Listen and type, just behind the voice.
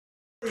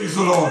Praise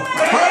the Lord.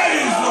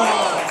 Praise the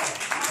Lord.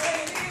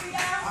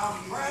 I'm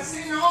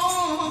pressing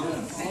on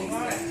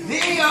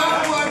the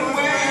upward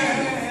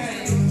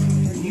way.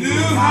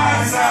 New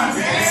heights I'm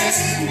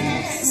gaining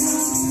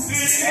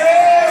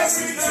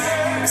every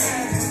day.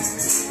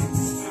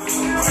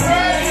 I'm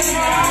pressing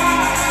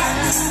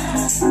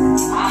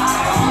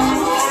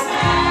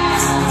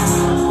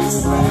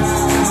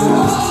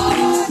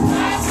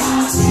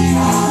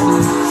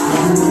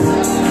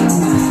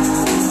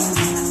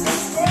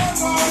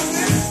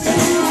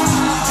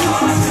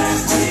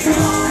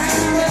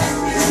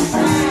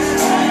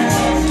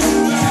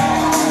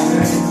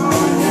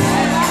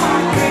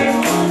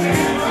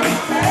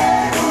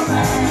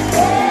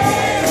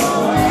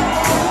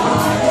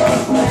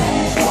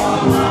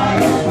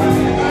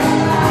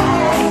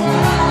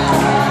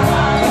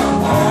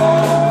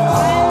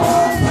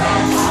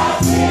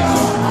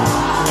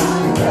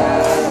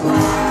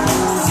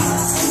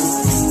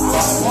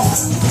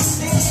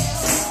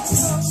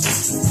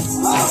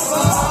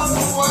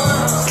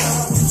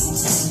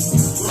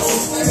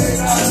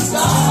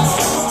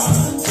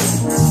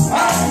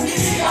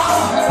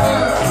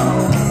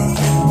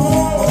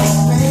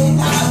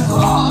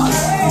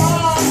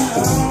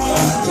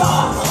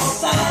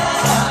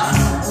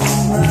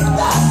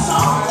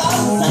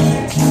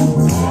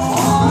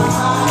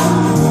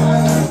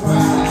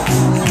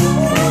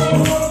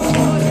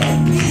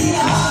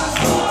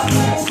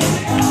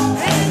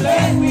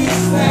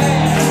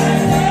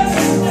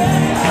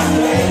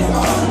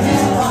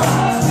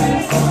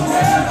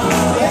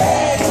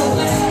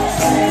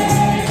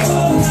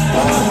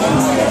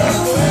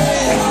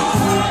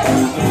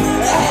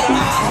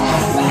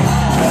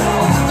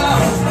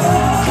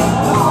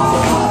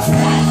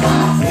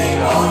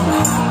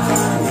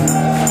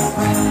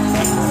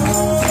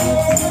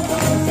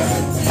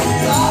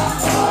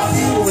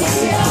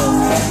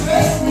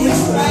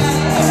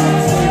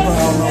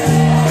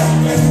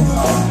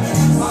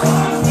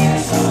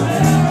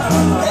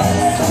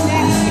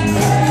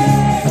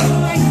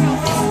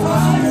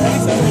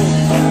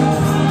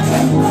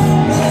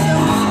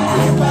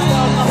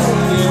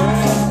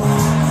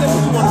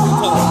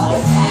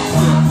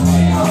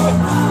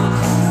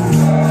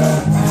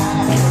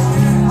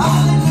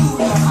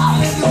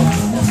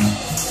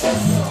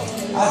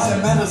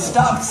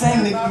stop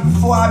singing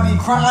before I be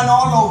crying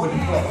all over the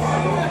place.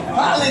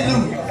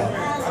 Hallelujah.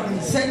 I've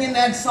been singing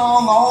that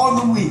song all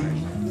the week.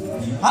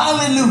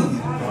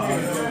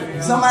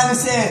 Hallelujah. Somebody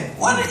said,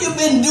 what have you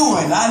been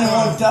doing? I didn't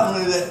want to tell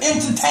them that.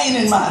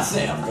 Entertaining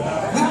myself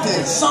with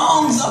the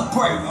songs of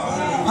praise.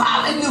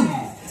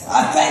 Hallelujah.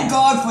 I thank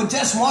God for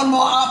just one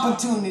more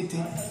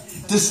opportunity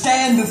to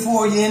stand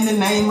before you in the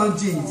name of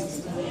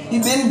Jesus.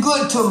 He's been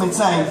good to me,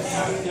 saints.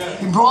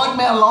 He brought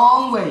me a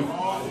long way.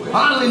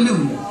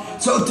 Hallelujah.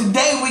 So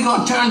today we're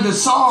going to turn to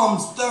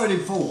Psalms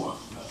 34.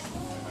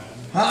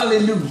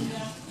 Hallelujah.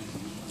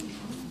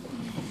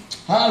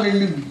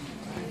 Hallelujah.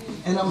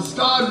 And I'm going to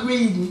start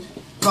reading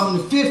from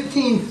the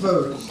 15th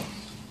verse.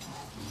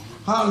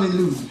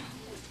 Hallelujah.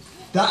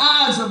 The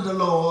eyes of the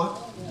Lord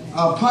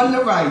are upon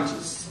the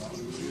righteous,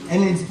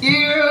 and his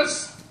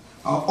ears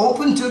are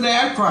open to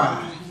their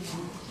cry.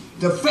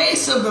 The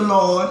face of the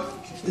Lord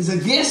is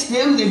against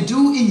them that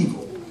do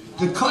evil,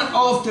 to cut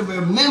off the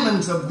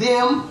remembrance of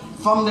them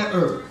from the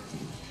earth.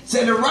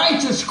 Say, the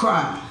righteous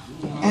cry,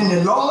 and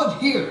the Lord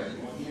heareth,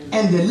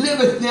 and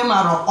delivereth them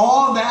out of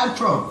all their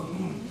trouble.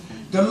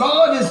 The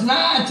Lord is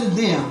nigh to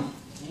them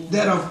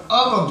that are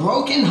of a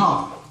broken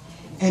heart,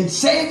 and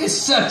saveth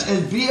such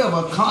as be of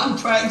a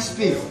contrite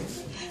spirit.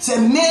 Say,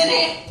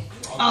 many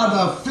are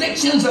the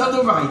afflictions of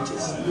the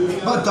righteous,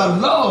 but the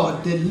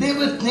Lord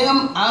delivereth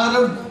them out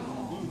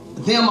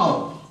of them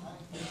all.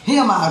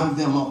 Him out of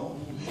them all.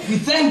 We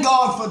thank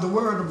God for the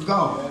word of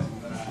God.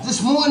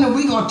 This morning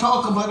we're going to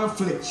talk about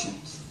afflictions.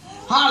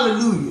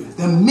 Hallelujah.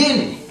 The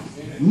many.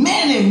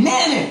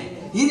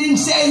 He didn't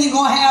say you're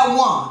going to have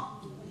one,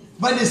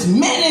 but it's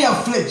many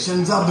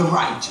afflictions of the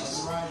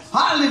righteous.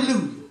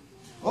 Hallelujah.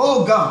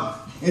 Oh God.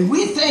 And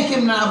we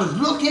thinking, I was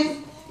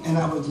looking and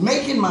I was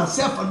making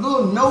myself a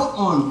little note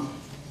on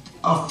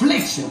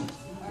affliction,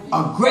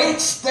 a great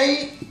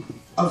state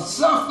of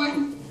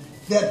suffering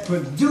that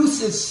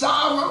produces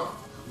sorrow,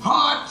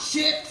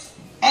 hardships,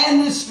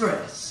 and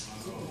distress.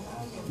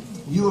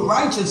 You're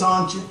righteous,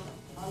 aren't you?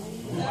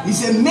 He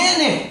said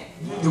many.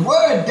 The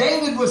word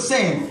David was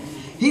saying.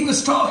 He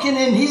was talking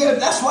in here.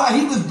 That's why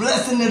he was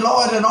blessing the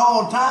Lord at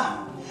all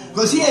times.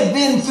 Because he had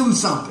been through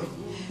something.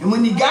 And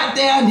when he got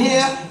down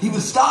here, he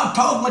would start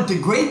talking with the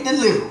great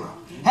deliverer.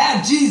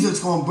 How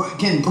Jesus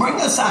can bring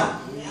us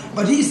out.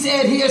 But he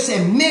said here,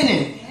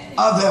 many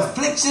are the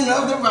affliction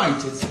of the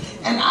righteous.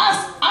 And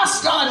I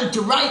started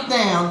to write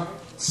down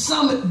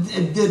some of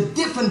the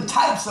different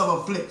types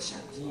of afflictions.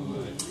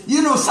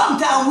 You know,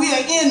 sometimes we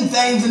are in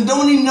things and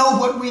don't even know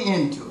what we're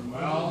into.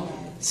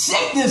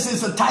 Sickness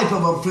is a type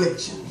of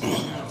affliction.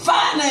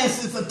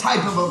 Finance is a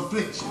type of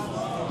affliction.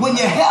 When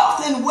your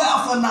health and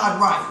wealth are not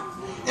right,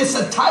 it's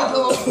a type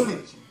of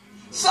affliction.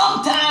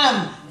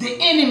 Sometimes the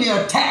enemy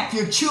attack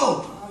your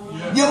children.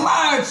 Your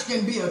marriage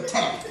can be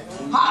attacked.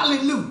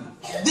 Hallelujah.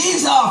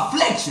 These are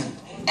afflictions.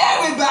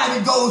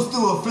 Everybody goes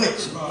through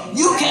affliction.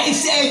 You can't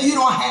say you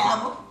don't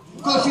have them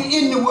because you're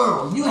in the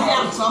world. You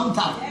have some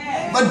type.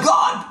 But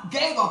God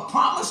gave a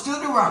promise to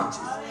the righteous.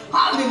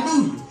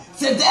 Hallelujah.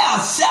 Said there are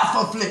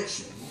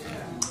self-affliction.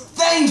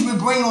 Things we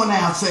bring on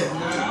ourselves.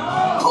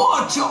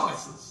 Poor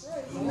choices.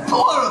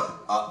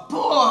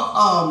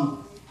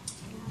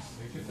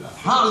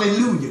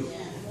 Hallelujah.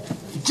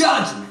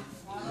 Judgment.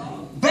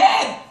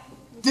 Bad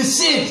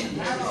decisions.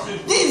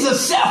 These are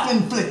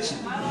self-infliction.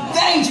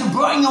 Things you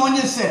bring on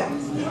yourself.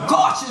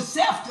 Cause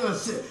yourself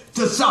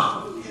to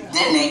suffer.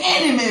 Then the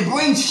enemy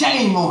brings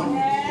shame on you.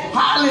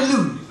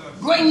 Hallelujah.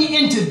 Bring you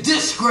into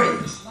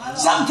disgrace.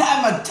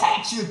 Sometimes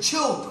attacks your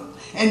children.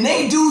 And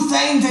they do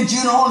things that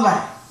you don't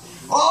like.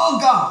 Oh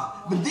God.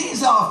 But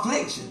these are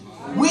afflictions.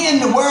 We in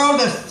the world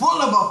that's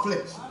full of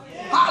affliction.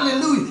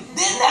 Hallelujah.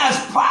 Then there's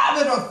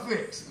private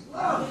affliction.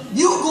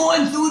 You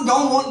going through,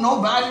 don't want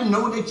nobody to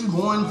know that you're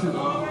going through.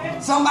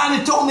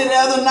 Somebody told me the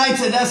other night,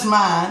 said that's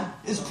mine.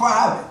 It's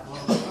private.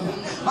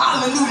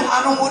 Hallelujah.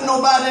 I don't want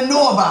nobody to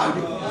know about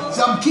it.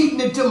 So I'm keeping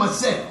it to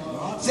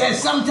myself. Said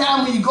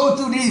sometimes when you go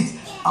through these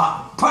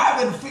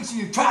private afflictions,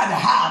 you try to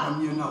hide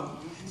them, you know.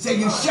 Say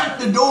you shut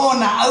the door on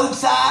the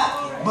outside,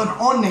 but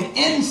on the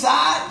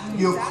inside,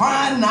 you're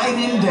crying night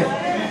and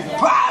day.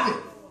 Private.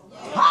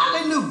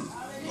 Hallelujah.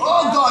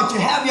 Oh God, you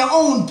have your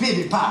own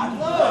pity party.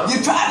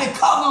 You try to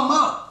cover them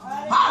up.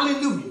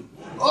 Hallelujah.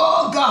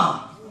 Oh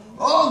God.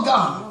 Oh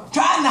God.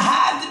 Trying to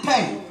hide the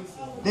pain.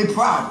 They're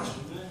private.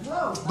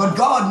 But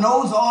God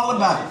knows all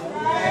about it.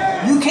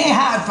 You can't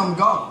hide from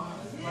God.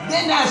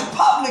 Then there's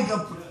public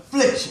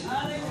affliction.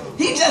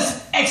 He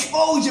just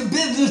exposed your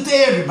business to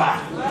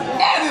everybody.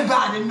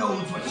 Everybody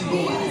knows what you're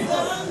going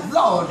through.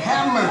 Lord,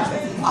 have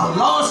mercy. I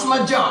lost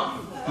my job.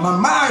 My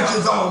marriage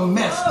is all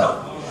messed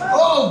up.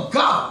 Oh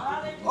God.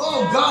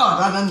 Oh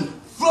God, I done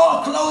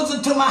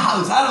foreclosed to my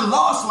house. I done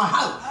lost my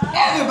house.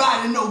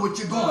 Everybody know what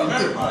you're going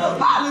through.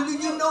 Hallelujah.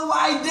 You know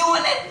why he's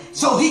doing it?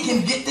 So he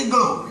can get the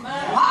glory.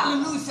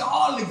 Hallelujah. So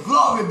all the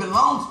glory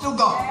belongs to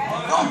God.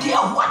 Don't care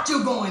what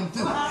you're going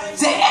through.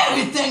 Say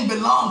everything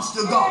belongs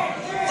to God.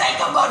 Think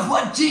about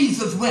what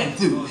Jesus went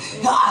through.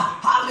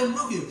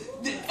 Hallelujah.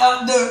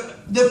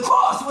 The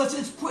cross was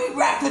his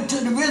prerequisite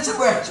to the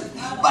resurrection.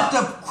 But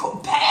the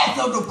path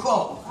of the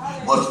cross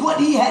was what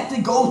he had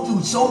to go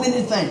through. So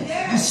many things.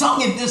 You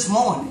sung it this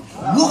morning.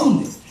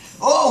 Wounded.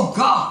 Oh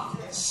God.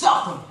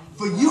 Suffered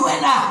for you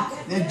and I.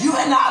 That you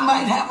and I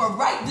might have a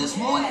right this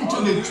morning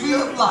to the tree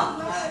of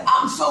life.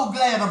 I'm so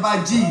glad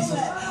about Jesus.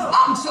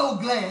 I'm so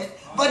glad.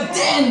 But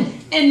then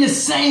in the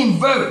same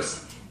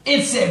verse,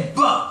 it said,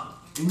 but.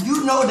 And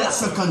you know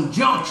that's a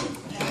conjunction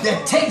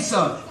that takes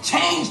a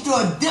change to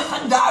a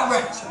different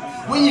direction.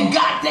 When you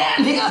got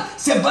down here,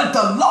 said, but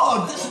the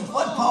Lord, this is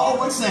what Paul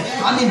was saying.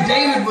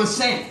 David was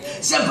saying,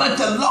 said, but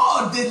the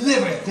Lord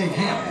delivered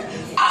him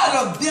out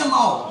of them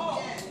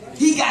all.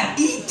 He got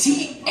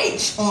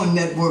ETH on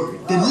that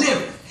word,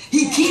 delivered.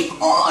 He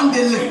keep on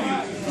delivering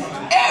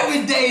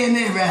every day and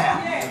every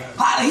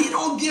hour. He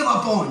don't give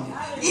up on you.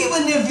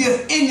 Even if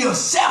you're in your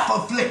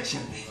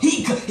self-affliction,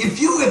 if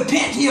you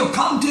repent, he'll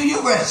come to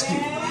your rescue.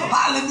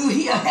 Hallelujah.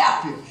 He'll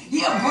help you.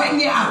 He'll bring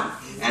you out.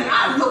 And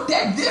I looked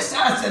at this,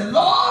 I said,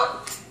 Lord,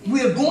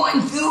 we're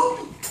going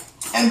through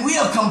and we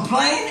are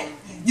complaining.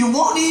 You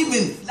won't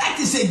even, like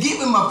they say, give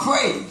him a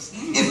praise.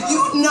 If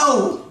you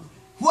know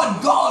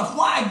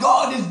why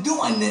God is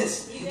doing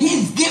this,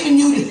 he's giving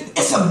you,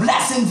 it's a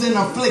blessings and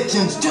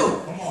afflictions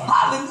too.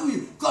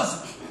 Hallelujah.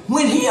 Because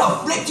when he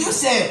afflicted you,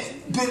 said,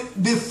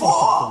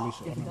 before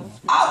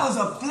I was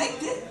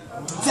afflicted,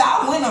 so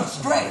I went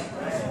astray.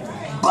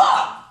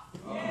 But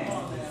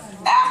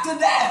after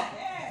that,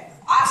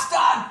 I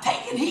started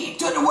taking heed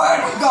to the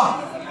word of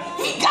God.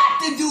 He got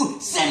to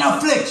send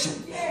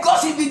affliction.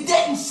 Because if he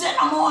didn't send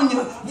them on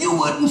you, you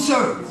wouldn't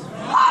serve.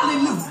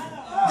 Hallelujah.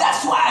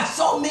 That's why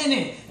so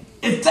many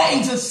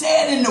things are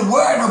said in the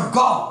word of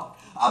God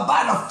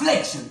about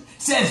affliction.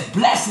 It says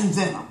blessings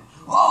in them.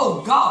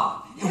 Oh God.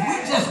 If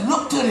we just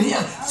look to the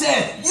hill,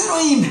 said you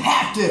don't even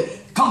have to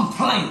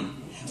complain.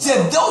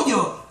 Said though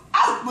your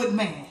outward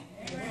man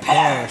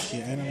perish,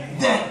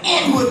 the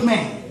inward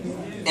man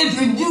is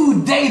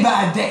renewed day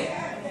by day.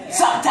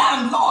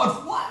 Sometimes, Lord,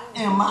 what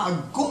am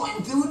I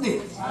going through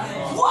this?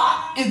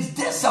 What is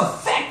this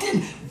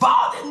affecting,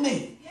 bothering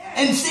me?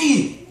 And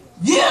see,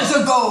 years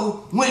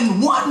ago,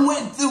 when one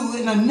went through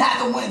and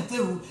another went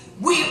through,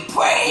 we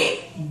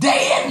prayed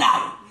day and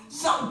night.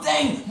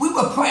 Something we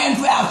were praying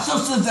for our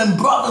sisters and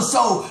brothers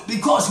so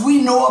because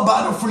we know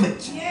about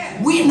affliction.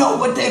 We know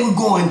what they were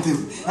going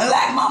through. And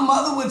like my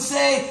mother would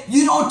say,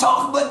 you don't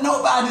talk about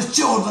nobody's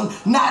children,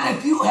 not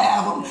if you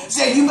have them.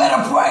 Say, you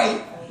better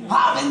pray.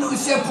 Hallelujah.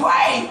 Say,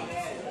 pray.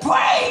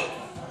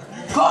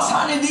 Because,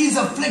 honey, these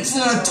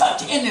afflictions are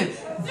touch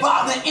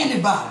bother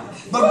anybody.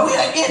 But we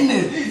are in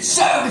the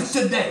service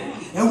today.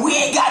 And we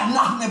ain't got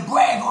nothing to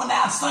brag on.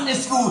 Our Sunday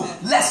school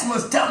lesson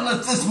was telling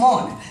us this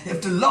morning.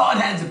 If the Lord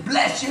has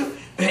blessed you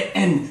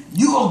and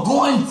you are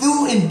going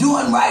through and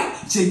doing right,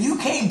 so you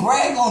can't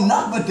brag on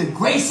nothing but the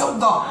grace of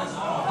God.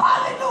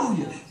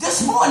 Hallelujah.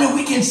 This morning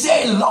we can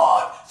say,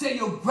 Lord, say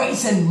your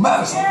grace and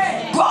mercy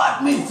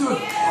brought me through.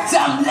 Say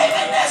I'm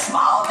living this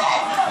moment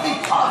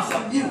because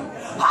of you.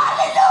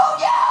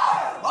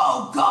 Hallelujah.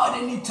 Oh God,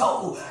 and he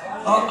told,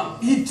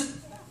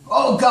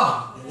 oh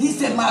God, he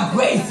said my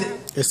grace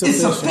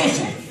is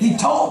sufficient. He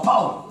told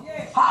Paul,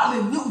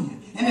 hallelujah.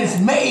 And it's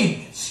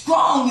made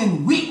strong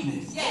in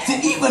weakness. So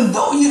even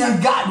though you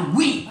done got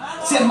weak,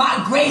 say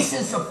my grace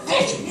is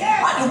sufficient.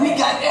 Honey, we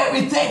got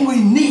everything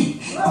we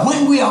need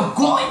when we are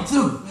going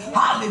through.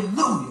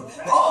 Hallelujah.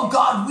 Oh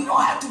God, we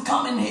don't have to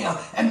come in here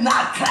and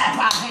not clap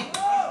our hands.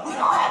 We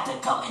don't have to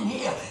come in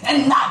here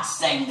and not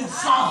sing the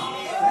song.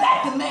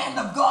 Like the man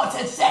of God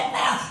said, sit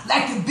down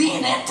like you're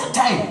being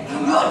entertained.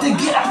 You have to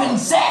get up and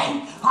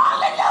sing.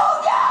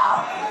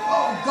 Hallelujah.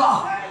 Oh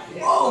God.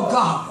 Oh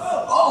God.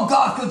 Oh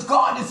God, because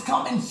God is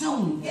coming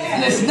soon.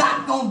 And it's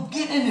not going to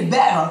get any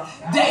better.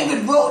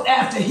 David wrote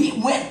after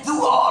he went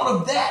through all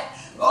of that,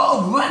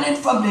 running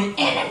from the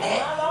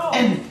enemy.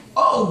 And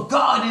oh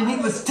God, and he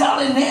was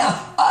telling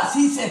us,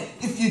 he said,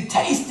 if you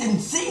taste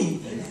and see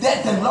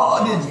that the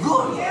Lord is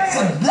good,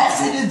 so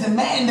blessed is the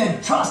man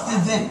that trusts in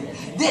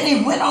him. Then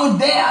he went on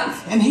down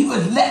and he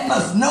was letting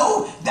us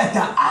know that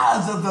the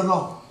eyes of the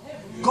Lord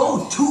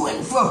go to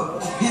and fro.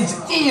 His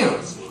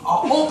ears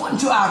are open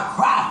to our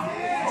cry.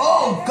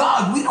 Oh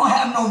God, we don't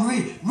have no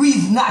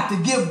reason not to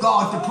give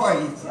God the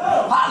praise.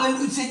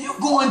 Hallelujah. So you're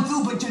going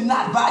through, but you're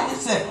not by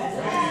yourself.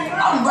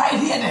 I'm right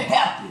here to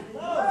help you.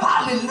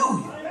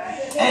 Hallelujah.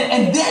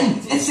 And then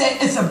it said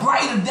it's a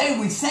brighter day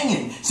we're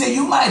singing. So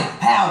you might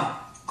have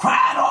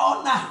cried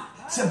all night.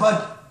 So,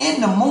 but in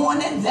the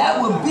morning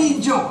there will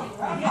be joy.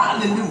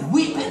 Hallelujah.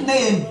 Weeping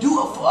may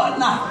endure for a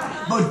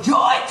night, but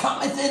joy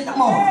cometh in the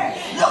morning.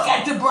 Look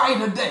at the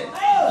brighter day.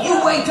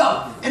 You wake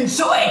up and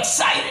so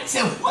excited.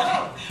 Say,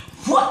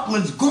 what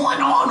was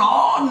going on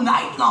all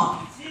night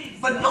long?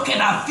 But look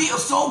at, I feel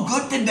so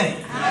good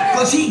today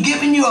because he's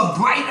giving you a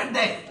brighter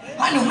day.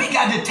 Honey, we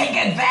got to take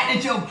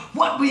advantage of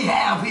what we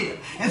have here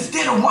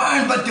instead of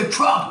worrying but the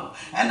trouble.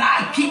 And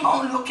I keep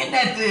on looking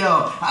at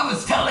I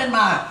was telling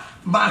my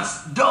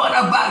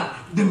daughter about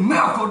the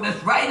miracle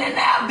that's right in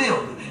our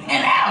building,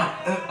 in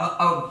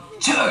our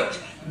church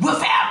with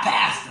our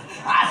pastor.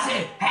 I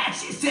said, and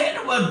she said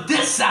it was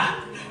this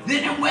side.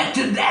 Then it went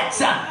to that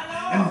side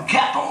and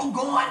kept on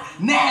going.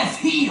 Now it's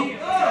healed.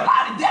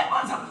 That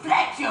was a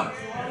flexion.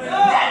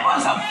 That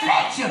was a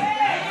flexion.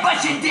 But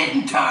she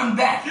didn't turn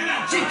back.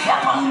 She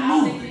kept on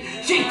moving.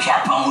 She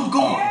kept on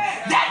going.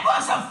 That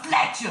was a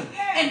flexion,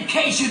 in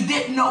case you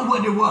didn't know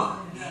what it was.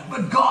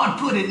 But God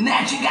put it.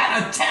 Now she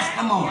got a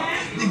testimony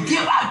to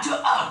give out to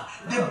us,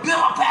 to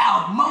build up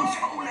our most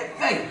holy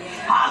faith.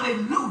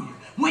 Hallelujah.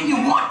 When you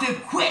want to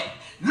quit,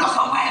 look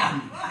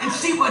around and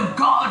see what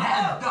God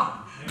has done.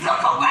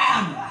 Look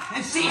around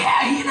and see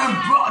how he done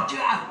brought you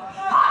out.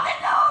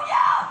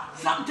 Hallelujah.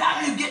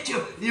 Sometimes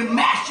you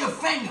mash your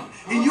finger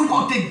and you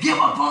want to give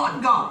up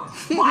on God.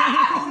 Why?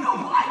 I don't know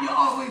why you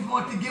always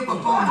want to give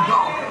up on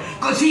God.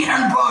 Because he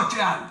done brought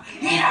you out.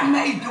 He done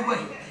made the way.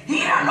 He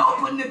done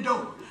opened the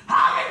door.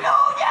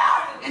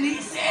 Hallelujah. And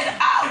he said,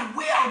 I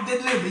will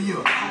deliver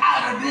you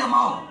out of them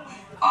all.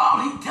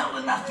 All he's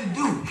telling us to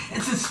do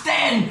is to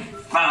stand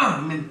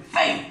firm in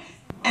faith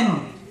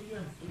and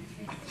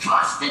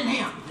trust in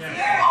him.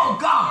 Oh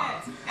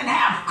God. And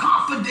have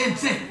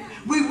confidence in him.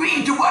 We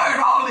read the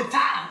word all the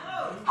time.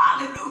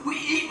 Hallelujah. We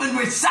even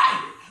recite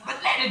it. But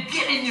let it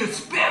get in your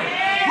spirit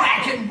where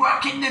it can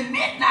work in the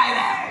midnight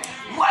hour.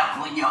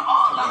 Work when you're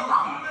all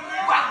alone.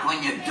 Work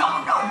when you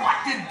don't know what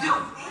to do.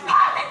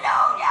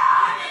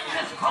 Hallelujah.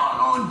 Just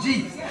call on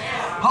Jesus.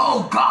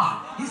 Oh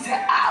God. He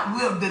said, I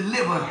will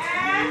deliver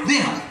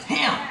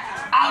him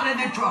out of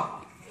the trouble.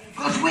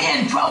 Because we're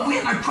in trouble.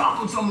 We're in a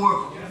troublesome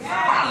world.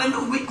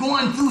 Hallelujah. We're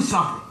going through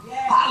something.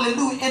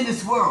 Hallelujah. In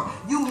this world.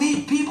 You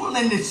meet people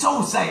and they're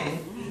so sad.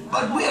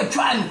 But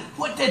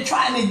what they're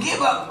trying to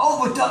give up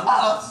over to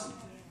us,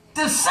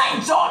 the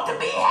saints ought to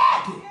be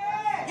happy.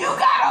 You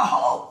got a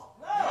hope.